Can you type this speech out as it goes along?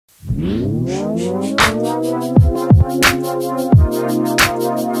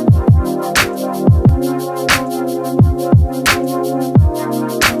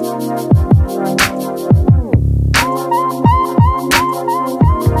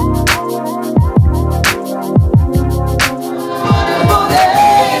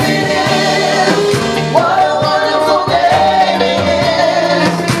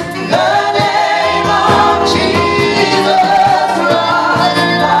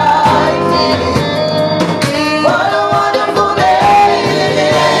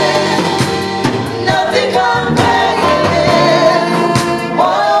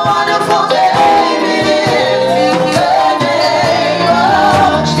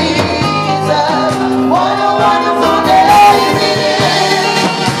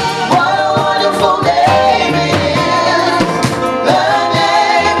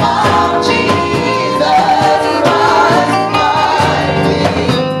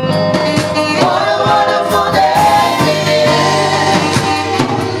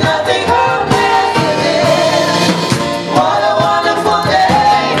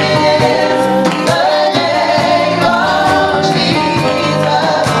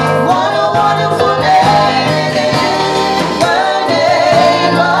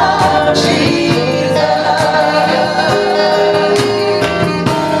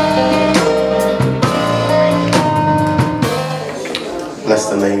Bless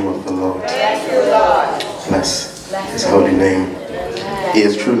the name of the Lord. Bless His holy name. He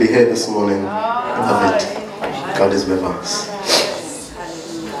is truly here this morning. Beloved, God is with us.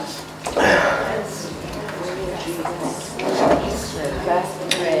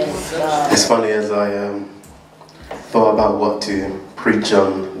 It's funny, as I thought about what to preach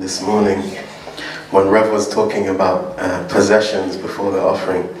on this morning, when Rev was talking about possessions before the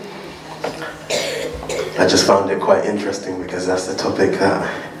offering, I just found it quite interesting because that's the topic that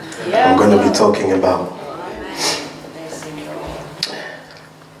I'm going to be talking about.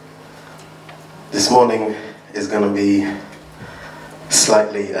 This morning is going to be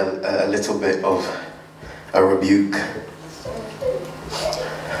slightly a little bit of a rebuke.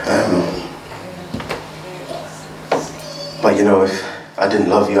 But you know, if I didn't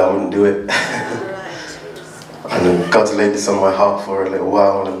love you, I wouldn't do it. And God's laid this on my heart for a little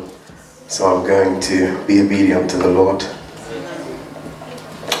while, and so I'm going to be obedient to the Lord.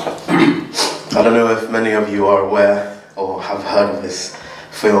 I don't know if many of you are aware or have heard of this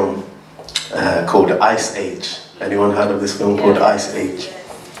film called Ice Age. Anyone heard of this film called Ice Age?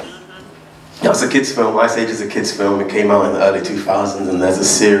 It's a kids' film. Ice Age is a kids' film. It came out in the early 2000s, and there's a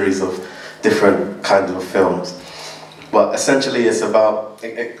series of different kinds of films. But essentially it's about,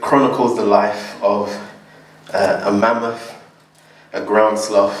 it chronicles the life of a mammoth, a ground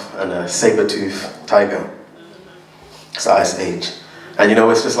sloth, and a saber-toothed tiger. It's Ice Age. And you know,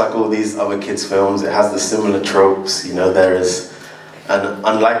 it's just like all these other kids' films. It has the similar tropes. You know, there is an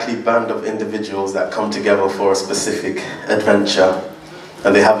unlikely band of individuals that come together for a specific adventure,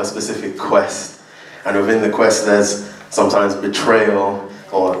 and they have a specific quest. And within the quest, there's sometimes betrayal,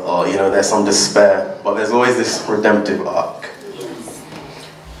 or you know, there's some despair, but there's always this redemptive arc.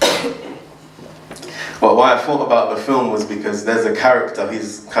 But why I thought about the film was because there's a character,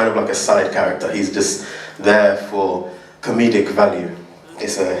 he's kind of like a side character. He's just there for comedic value.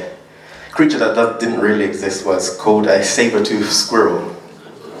 It's a creature that didn't really exist. Well, it's called a saber-toothed squirrel.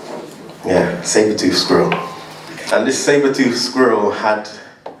 Yeah, saber-toothed squirrel. And this saber-toothed squirrel had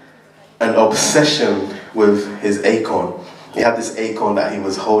an obsession with his acorn. He had this acorn that he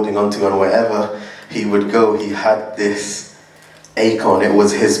was holding onto, and wherever he would go, he had this acorn. It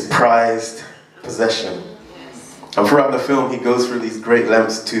was his prized possession. And throughout the film, he goes through these great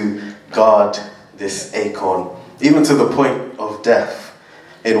lengths to guard this acorn, even to the point of death.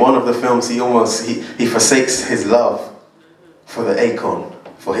 In one of the films, he forsakes his love for the acorn,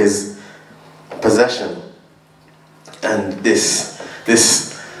 for his possession. And this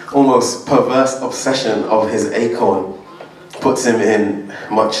almost perverse obsession of his acorn puts him in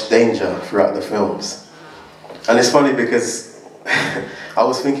much danger throughout the films. And it's funny because I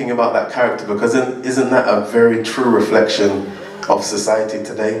was thinking about that character, because isn't that a very true reflection of society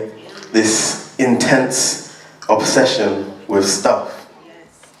today? This intense obsession with stuff.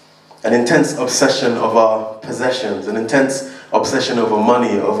 An intense obsession of our possessions. An intense obsession over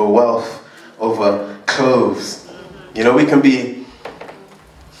money, over wealth, over clothes. You know, we can be,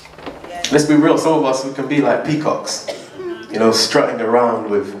 let's be real, some of us, we can be like peacocks. You know, strutting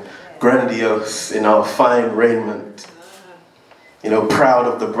around with grandiose in our fine raiment. You know, proud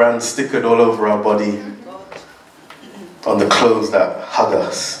of the brand stickered all over our body, on the clothes that hug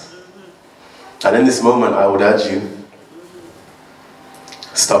us. And in this moment, I would urge you,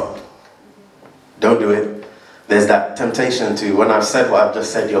 stop. Don't do it. there's that temptation to, when I've said what I've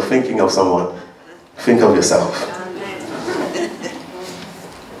just said, you're thinking of someone, think of yourself.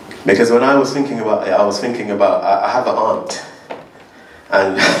 Because when I was thinking about it, I was thinking about, I have an aunt,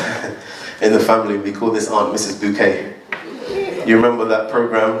 and in the family we call this aunt Mrs. Bouquet. You remember that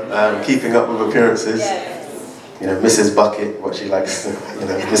program, Keeping Up with Appearances? Yes. You know, Mrs. Bucket, what she likes, you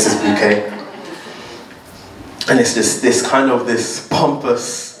know, Mrs. Bouquet. And it's just this kind of this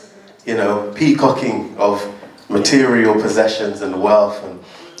pompous, you know, peacocking of material possessions and wealth and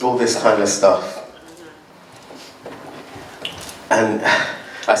all this kind of stuff. And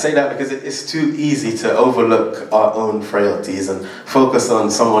I say that because it's too easy to overlook our own frailties and focus on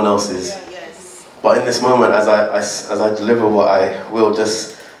someone else's. Yes. But in this moment, as I deliver what I will,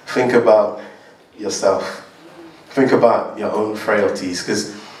 just think about yourself. Think about your own frailties,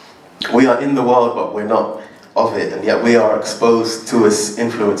 because we are in the world, but we're not of it, and yet we are exposed to its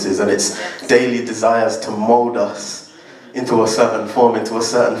influences and its daily desires to mold us into a certain form, into a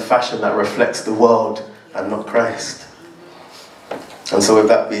certain fashion that reflects the world and not Christ. And so with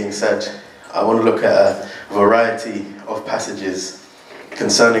that being said, I want to look at a variety of passages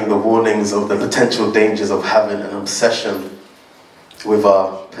concerning the warnings of the potential dangers of having an obsession with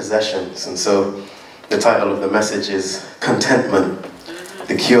our possessions. And so the title of the message is Contentment,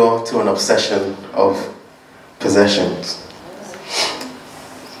 the Cure to an Obsession of Possessions.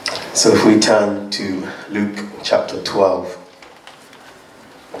 So if we turn to Luke chapter 12,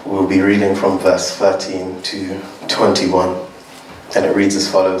 we'll be reading from verse 13 to 21, and it reads as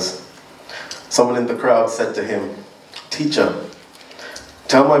follows. Someone in the crowd said to him, "Teacher,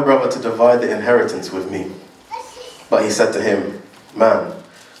 tell my brother to divide the inheritance with me." But he said to him, "Man,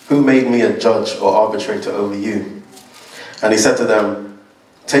 who made me a judge or arbitrator over you?" And he said to them,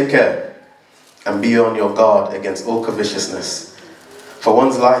 "Take care and be on your guard against all covetousness, for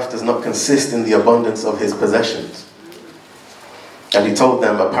one's life does not consist in the abundance of his possessions." And he told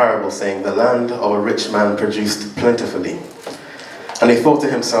them a parable, saying, "The land of a rich man produced plentifully. And he thought to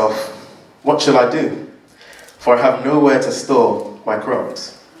himself, what shall I do? For I have nowhere to store my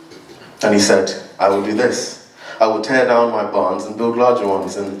crops." And he said, "I will do this. I will tear down my barns and build larger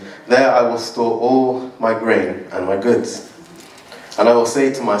ones, and there I will store all my grain and my goods. And I will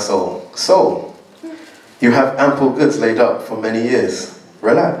say to my soul, soul, you have ample goods laid up for many years.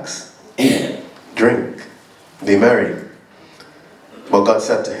 Relax, eat, drink, be merry." But God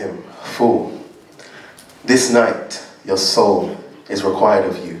said to him, "Fool, this night your soul is required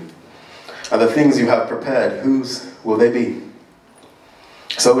of you. And the things you have prepared, whose will they be?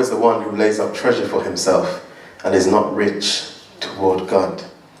 So is the one who lays up treasure for himself and is not rich toward God."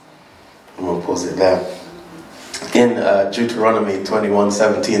 And we'll pause it there. In Deuteronomy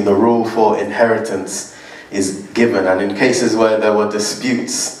 21:17, the rule for inheritance is given, and in cases where there were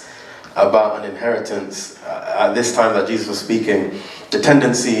disputes about an inheritance, at this time that Jesus was speaking, the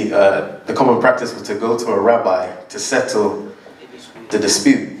tendency, the common practice was to go to a rabbi to settle the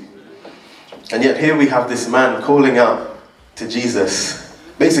dispute. And yet here we have this man calling out to Jesus,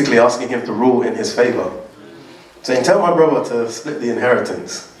 basically asking him to rule in his favor, saying, "Tell my brother to split the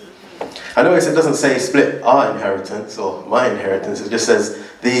inheritance." I notice it doesn't say split our inheritance or my inheritance, it just says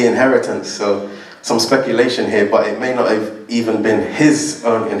the inheritance. So some speculation here, but it may not have even been his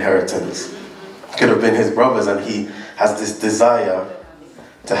own inheritance. It could have been his brother's, and he has this desire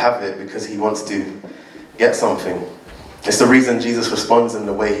to have it because he wants to get something. It's the reason Jesus responds in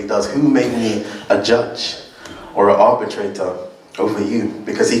the way he does. "Who made me a judge or an arbitrator over you?"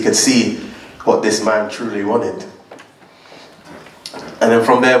 Because he could see what this man truly wanted. And then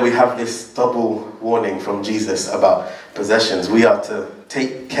from there we have this double warning from Jesus about possessions. We are to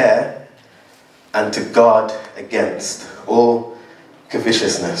take care and to guard against all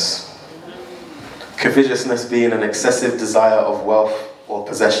covetousness. Covetousness being an excessive desire of wealth or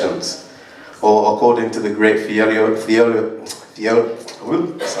possessions, or according to the great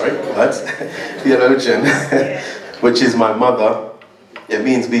theologian, which is my mother, it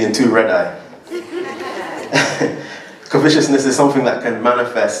means being too red-eyed. Covetousness is something that can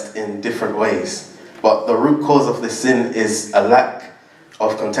manifest in different ways, but the root cause of this sin is a lack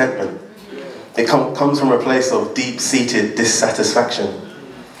of contentment. It comes from a place of deep-seated dissatisfaction.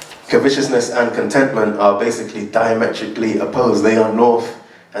 Covetousness and contentment are basically diametrically opposed. They are north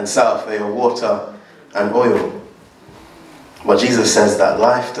and south. They are water and oil. But Jesus says that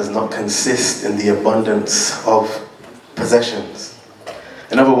life does not consist in the abundance of possessions.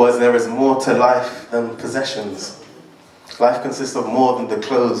 In other words, there is more to life than possessions. Life consists of more than the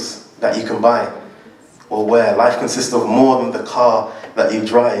clothes that you can buy or wear. Life consists of more than the car that you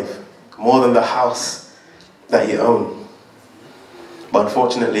drive, more than the house that you own. But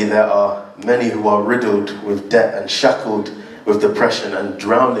unfortunately, there are many who are riddled with debt and shackled with depression and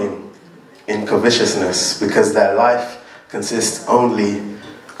drowning in covetousness because their life consists only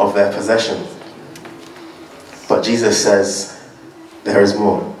of their possession. But Jesus says there is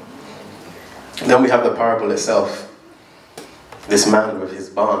more. And then we have the parable itself, this man with his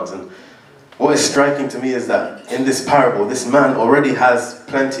barns. And what is striking to me is that in this parable, this man already has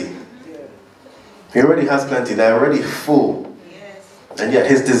plenty. He already has plenty. They're already full. And yet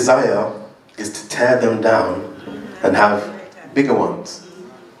his desire is to tear them down and have bigger ones.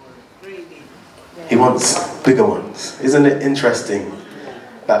 He wants bigger ones. Isn't it interesting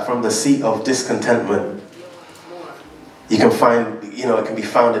that from the seat of discontentment, you can find, it can be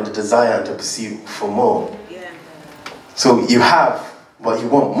found in the desire and the pursuit for more. So you have, but you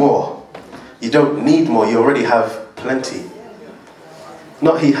want more. You don't need more, you already have plenty.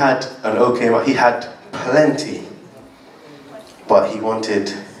 Not he had an okay amount, he had plenty. But he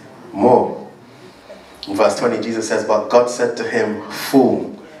wanted more. In verse 20, Jesus says, but God said to him,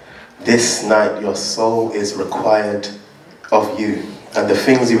 fool, this night your soul is required of you, and the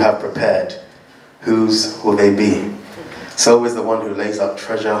things you have prepared, whose will they be? So is the one who lays up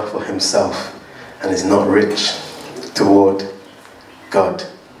treasure for himself and is not rich toward God.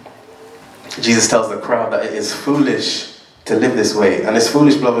 Jesus tells the crowd that it is foolish to live this way. And it's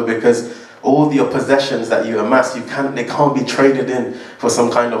foolish, beloved, because all your possessions that you amass, they can't be traded in for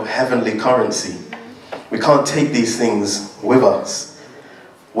some kind of heavenly currency. We can't take these things with us.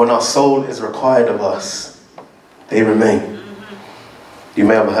 When our soul is required of us, they remain. You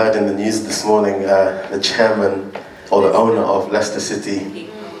may have heard in the news this morning, the chairman or the owner of Leicester City,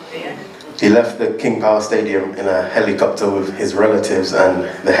 he left the King Power Stadium in a helicopter with his relatives, and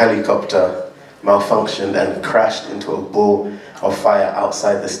the helicopter malfunctioned and crashed into a ball of fire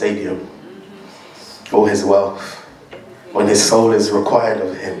outside the stadium. All his wealth, when his soul is required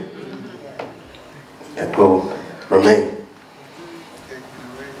of him, it will remain.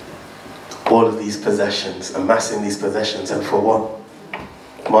 All of these possessions, amassing these possessions, and for what?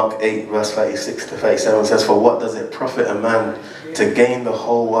 Mark 8 verse 36 to 37 says, for what does it profit a man to gain the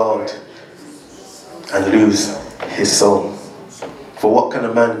whole world and lose his soul? For what can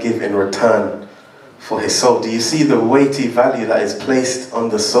a man give in return for his soul? Do you see the weighty value that is placed on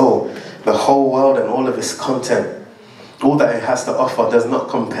the soul? The whole world and all of its content, all that it has to offer, does not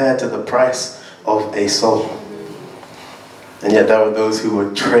compare to the price of a soul. And yet there are those who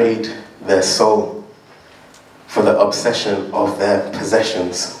would trade their soul for the obsession of their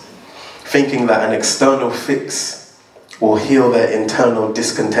possessions, thinking that an external fix will heal their internal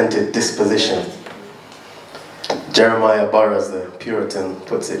discontented disposition. Jeremiah Burroughs, the Puritan,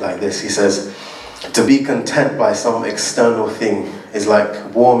 puts it like this. He says, to be content by some external thing is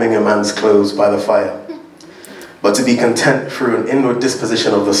like warming a man's clothes by the fire. But to be content through an inward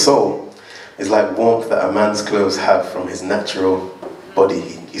disposition of the soul is like warmth that a man's clothes have from his natural body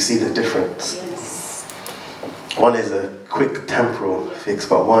heat. You see the difference? One is a quick temporal fix,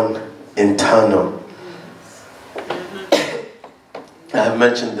 but one internal. I have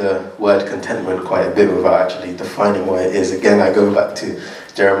mentioned the word contentment quite a bit without actually defining what it is. Again, I go back to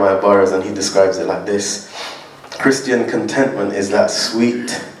Jeremiah Burroughs, and he describes it like this. Christian contentment is that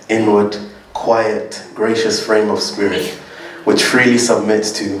sweet, inward, quiet, gracious frame of spirit which freely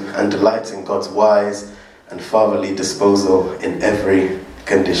submits to and delights in God's wise and fatherly disposal in every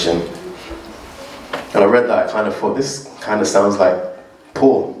condition. And I read that, I kind of thought, this kind of sounds like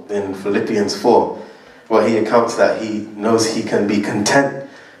Paul in Philippians 4, where he accounts that he knows he can be content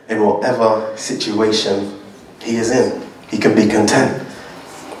in whatever situation he is in. He can be content.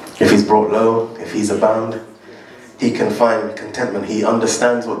 If he's brought low, if he's abound, he can find contentment. He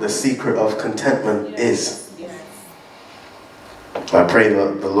understands what the secret of contentment is. I pray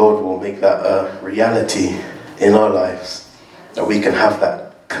that the Lord will make that a reality in our lives, that we can have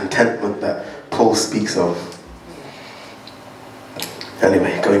that contentment that Paul speaks of.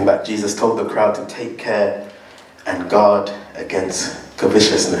 Anyway, going back, Jesus told the crowd to take care and guard against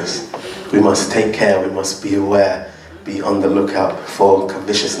covetousness. We must take care, we must be aware, be on the lookout for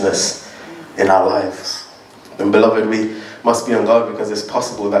covetousness in our lives. And beloved, we must be on guard because it's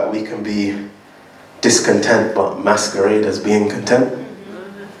possible that we can be discontent but masquerade as being content.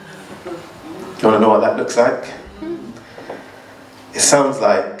 You want to know what that looks like? It sounds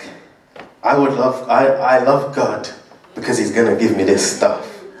like I love God because he's going to give me this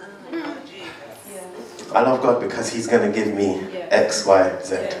stuff. I love God because he's going to give me X, Y,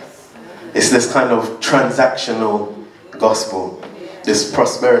 Z. It's this kind of transactional gospel, this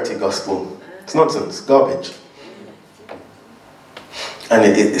prosperity gospel. It's nonsense, garbage. And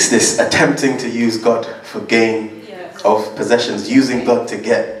it's this attempting to use God for gain of possessions, using God to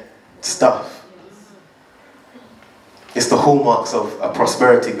get stuff. It's the hallmarks of a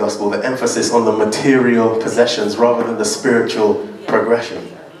prosperity gospel, the emphasis on the material possessions rather than the spiritual progression.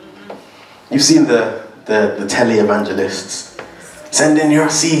 You've seen the tele-evangelists. Send in your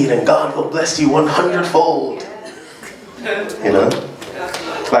seed and God will bless you 100-fold. You know?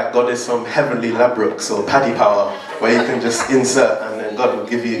 Like God is some heavenly Labrooks or Paddy Power where you can just insert and then God will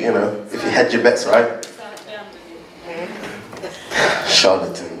give you, you know, if you hedge your bets right.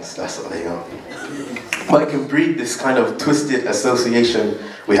 Charlatans, that's what they are. But it can breed this kind of twisted association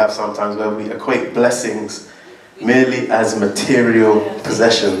we have sometimes where we equate blessings merely as material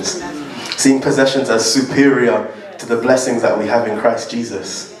possessions, seeing possessions as superior to the blessings that we have in Christ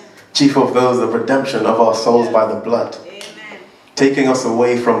Jesus, chief of those the redemption of our souls by the blood, taking us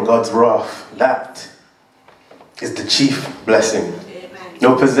away from God's wrath. That is the chief blessing.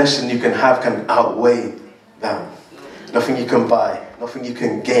 No possession you can have can outweigh that. Nothing you can buy, nothing you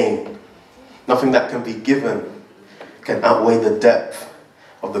can gain, nothing that can be given can outweigh the depth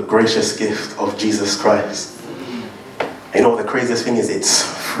of the gracious gift of Jesus Christ. And you know what the craziest thing is? It's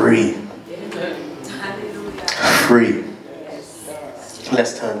free. Free.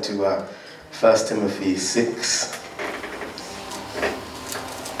 Let's turn to 1 Timothy 6.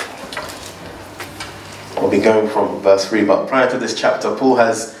 We'll be going from verse 3, but prior to this chapter, Paul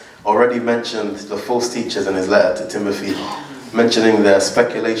has already mentioned the false teachers in his letter to Timothy, mentioning their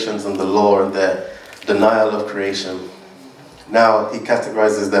speculations on the law and their denial of creation. Now he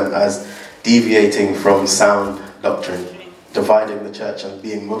categorizes them as deviating from sound doctrine, dividing the church and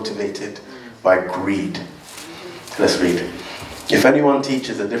being motivated by greed. Let's read. If anyone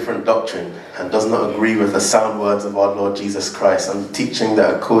teaches a different doctrine and does not agree with the sound words of our Lord Jesus Christ and teaching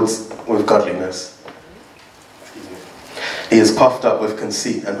that accords with godliness, he is puffed up with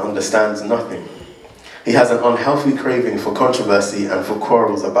conceit and understands nothing. He has an unhealthy craving for controversy and for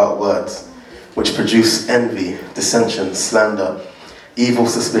quarrels about words, which produce envy, dissension, slander, evil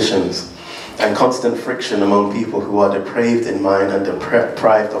suspicions, and constant friction among people who are depraved in mind and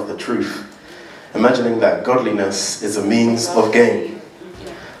deprived of the truth, imagining that godliness is a means of gain.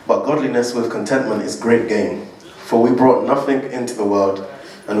 But godliness with contentment is great gain, for we brought nothing into the world,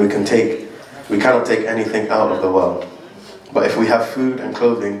 and we cannot take anything out of the world. But if we have food and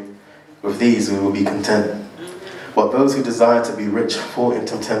clothing, with these we will be content. But those who desire to be rich fall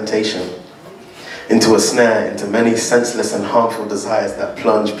into temptation, into a snare, into many senseless and harmful desires that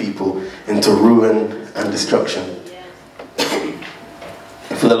plunge people into ruin and destruction.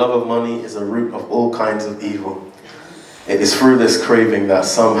 For the love of money is a root of all kinds of evil. It is through this craving that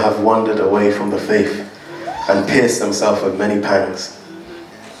some have wandered away from the faith and pierced themselves with many pangs.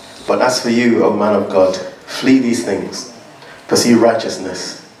 But as for you, O man of God, flee these things. Pursue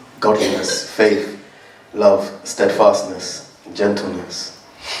righteousness, godliness, faith, love, steadfastness, gentleness.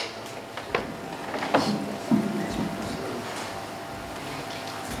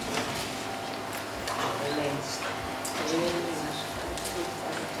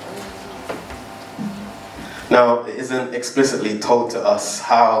 Now, it isn't explicitly told to us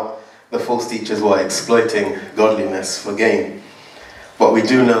how the false teachers were exploiting godliness for gain, but we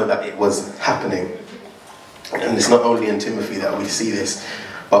do know that it was happening. And it's not only in Timothy that we see this,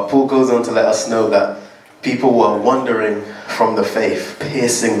 but Paul goes on to let us know that people were wandering from the faith,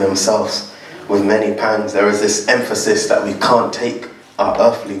 piercing themselves with many pangs. There is this emphasis that we can't take our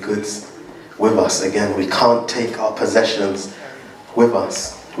earthly goods with us again. We can't take our possessions with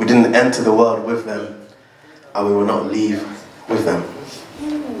us. We didn't enter the world with them, and we will not leave with them.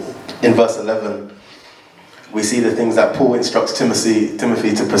 In verse 11, we see the things that Paul instructs Timothy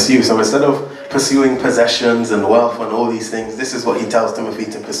to pursue. So instead of pursuing possessions and wealth and all these things, this is what he tells Timothy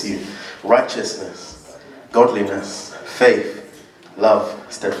to pursue: righteousness, godliness, faith, love,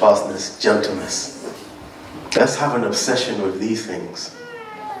 steadfastness, gentleness. Let's have an obsession with these things.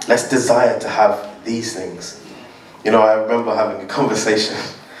 Let's desire to have these things. You know, I remember having a conversation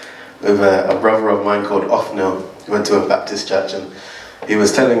with a brother of mine called Othniel. He went to a Baptist church, and he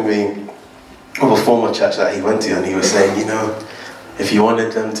was telling me of a former church that he went to, and he was saying, you know, if you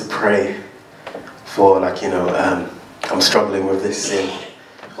wanted them to pray for, like, you know, I'm struggling with this sin,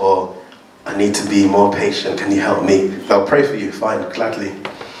 or I need to be more patient, can you help me? They'll pray for you, fine, gladly.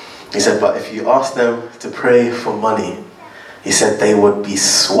 He said, but if you ask them to pray for money, he said they would be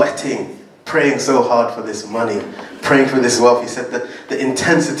sweating, praying so hard for this money, praying for this wealth. He said that the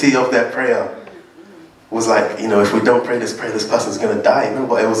intensity of their prayer was like, you know, if we don't pray this prayer, this person's going to die.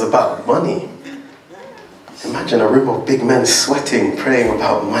 Remember, it was about money. Imagine a room of big men sweating, praying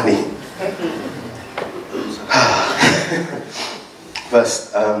about money.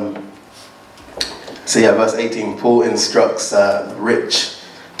 So yeah, verse 18, Paul instructs rich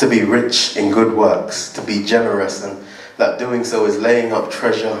to be rich in good works, to be generous, and that doing so is laying up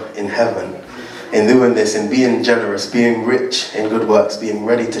treasure in heaven. In doing this, in being generous, being rich in good works, being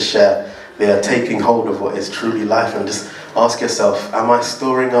ready to share, they are taking hold of what is truly life. And just ask yourself, am I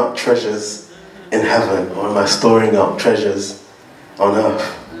storing up treasures in heaven, or am I storing up treasures on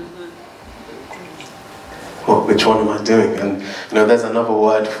earth? Which one am I doing? And you know, there's another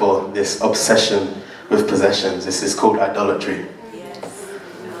word for this obsession with possessions. This is called idolatry.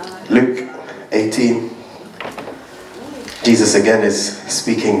 Luke 18, Jesus again is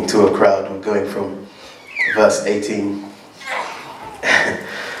speaking to a crowd. I'm going from verse 18.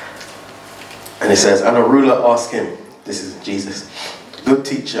 And it says, and a ruler asked him, this is Jesus, good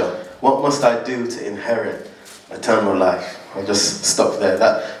teacher, what must I do to inherit eternal life? I'll just stop there.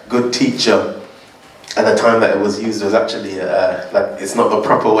 That good teacher, at the time that it was used, was actually, like, it's not the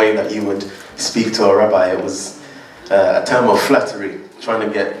proper way that you would speak to a rabbi. It was a term of flattery, trying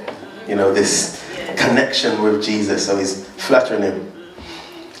to get, you know, this connection with Jesus. So he's flattering him.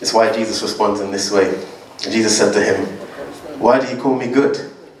 It's why Jesus responds in this way. Jesus said to him, why do you call me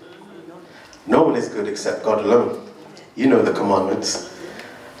good? No one is good except God alone. You know the commandments.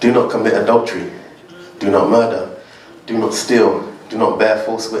 Do not commit adultery. Do not murder. Do not steal. Do not bear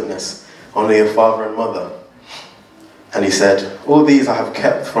false witness. Honor your father and mother. And he said, all these I have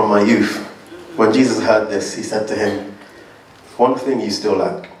kept from my youth. When Jesus heard this, he said to him, one thing you still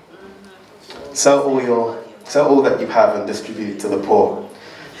lack. Sell all that you have and distribute it to the poor,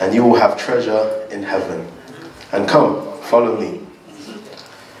 and you will have treasure in heaven. And come, follow me.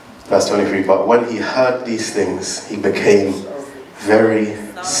 Verse 23, but when he heard these things, he became very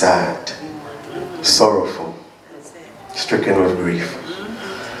sad, sorrowful, stricken with grief.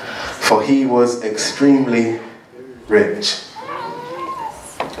 For he was extremely rich.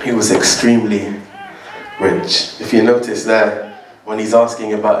 He was extremely rich. If you notice there, when he's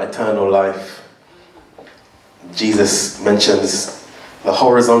asking about eternal life, Jesus mentions the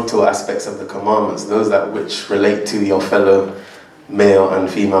horizontal aspects of the commandments, those that which relate to your fellow male and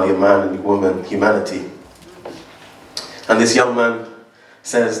female, your man and your woman, humanity. And this young man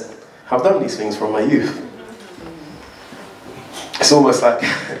says, I've done these things from my youth. It's almost like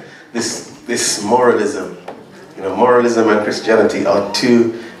this moralism. You know, moralism and Christianity are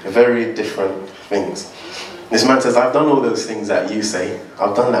two very different things. This man says, I've done all those things that you say.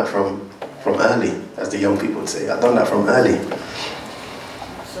 I've done that from early, as the young people would say. I've done that from early.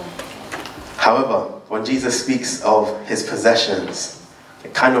 However, when Jesus speaks of his possessions,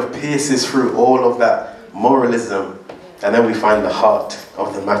 it kind of pierces through all of that moralism, and then we find the heart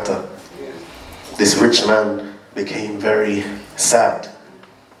of the matter. This rich man became very sad.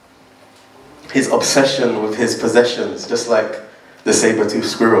 His obsession with his possessions, just like the saber-toothed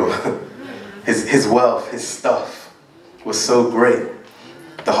squirrel, his wealth, his stuff, was so great.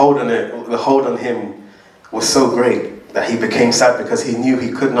 The hold on him was so great that he became sad because he knew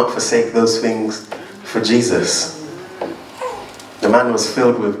he could not forsake those things for Jesus. The man was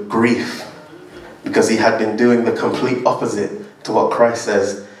filled with grief because he had been doing the complete opposite to what Christ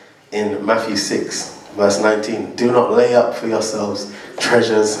says in Matthew 6, verse 19. Do not lay up for yourselves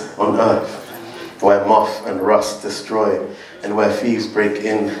treasures on earth, where moth and rust destroy, and where thieves break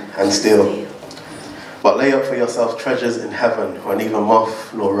in and steal. But lay up for yourself treasures in heaven, where neither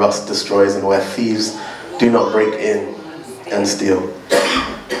moth nor rust destroys, and where thieves do not break in and steal.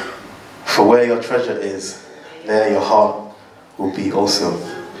 For where your treasure is, there your heart will be also.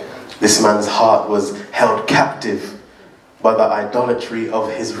 This man's heart was held captive by the idolatry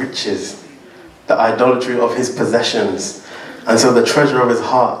of his riches, the idolatry of his possessions. And so the treasure of his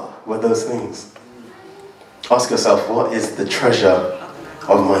heart were those things. Ask yourself, what is the treasure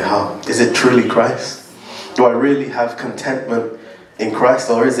of my heart? Is it truly Christ? Do I really have contentment in Christ,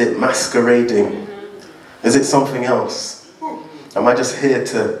 or is it masquerading? Is it something else? Am I just here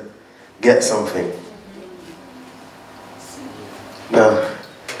to get something? Now,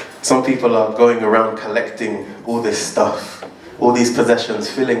 some people are going around collecting all this stuff, all these possessions,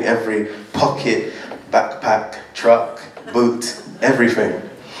 filling every pocket, backpack, truck, boot, everything.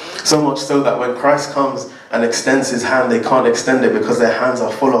 So much so that when Christ comes and extends his hand, they can't extend it because their hands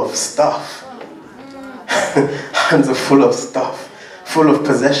are full of stuff. Hands are full of stuff, full of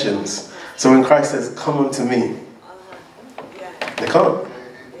possessions. So when Christ says, come unto me, they can't.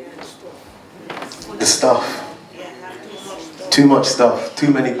 The stuff. Too much stuff,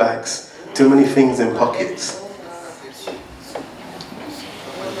 too many bags, too many things in pockets.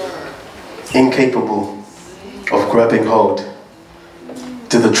 Incapable of grabbing hold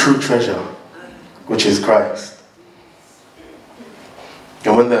to the true treasure, which is Christ.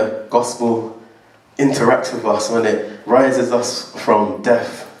 And when the gospel interacts with us, when it rises us from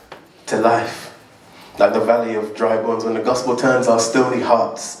death to life, like the valley of dry bones, when the gospel turns our stony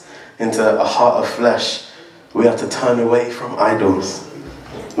hearts into a heart of flesh, we have to turn away from idols.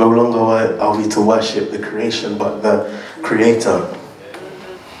 No longer are we to worship the creation, but the Creator.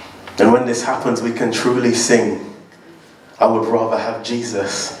 And when this happens, we can truly sing, I would rather have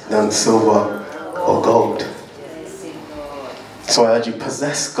Jesus than silver or gold. So I urge you,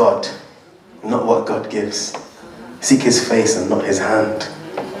 possess God, not what God gives. Seek his face and not his hand.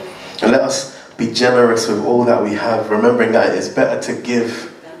 And let us be generous with all that we have, remembering that it is better to give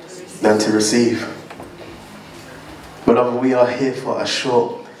than to receive. Beloved, we are here for a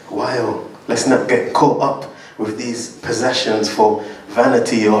short while. Let's not get caught up with these possessions for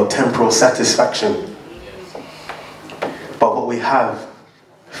vanity or temporal satisfaction. But what we have,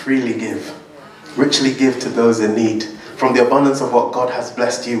 freely give. Richly give to those in need. From the abundance of what God has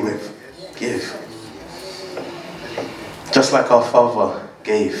blessed you with, give. Just like our Father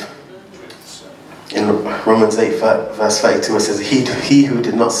gave. In Romans 8 verse 32 it says, he who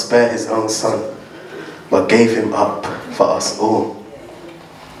did not spare his own son, but gave him up for us all.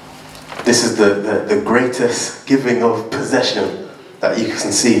 This is the greatest giving of possession that you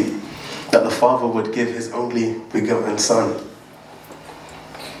can see. That the Father would give his only begotten Son.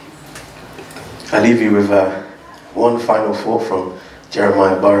 I leave you with one final thought from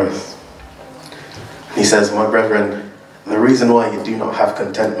Jeremiah Burroughs. He says, my brethren, the reason why you do not have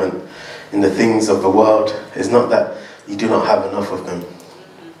contentment in the things of the world is not that you do not have enough of them.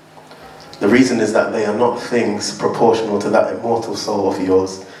 The reason is that they are not things proportional to that immortal soul of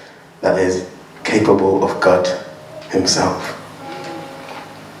yours that is capable of God himself.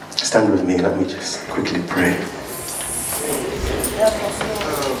 Stand with me, let me just quickly pray.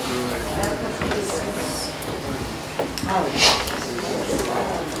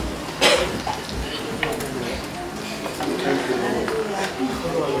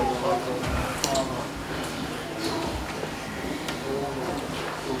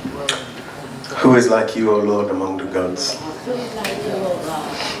 Who is like you, O Lord, among the gods?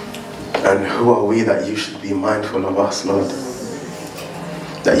 And who are we that you should be mindful of us, Lord?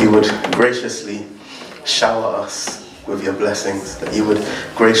 That you would graciously shower us with your blessings, that you would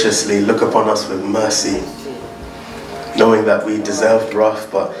graciously look upon us with mercy, knowing that we deserved wrath,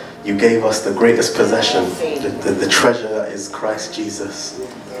 but you gave us the greatest possession, the treasure that is Christ Jesus,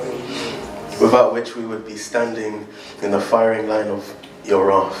 without which we would be standing in the firing line of your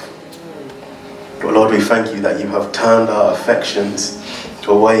wrath. But Lord, we thank you that you have turned our affections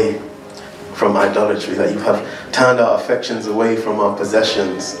away from idolatry, that you have turned our affections away from our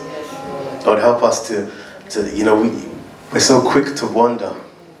possessions. Lord, help us to we're so quick to wander,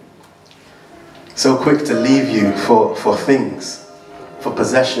 so quick to leave you for things, for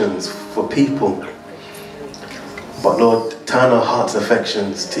possessions, for people. But Lord, turn our heart's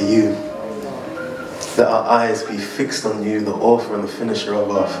affections to you. Let our eyes be fixed on you, the author and the finisher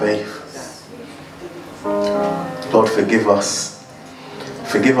of our faith. Lord, forgive us.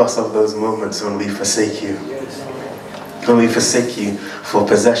 Forgive us of those moments when we forsake you. When we forsake you for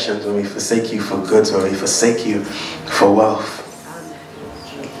possessions, when we forsake you for goods, when we forsake you for wealth.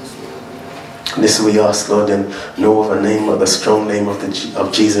 This we ask, Lord, in no other name but the strong name of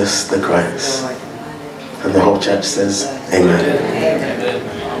Jesus the Christ. And the whole church says, Amen.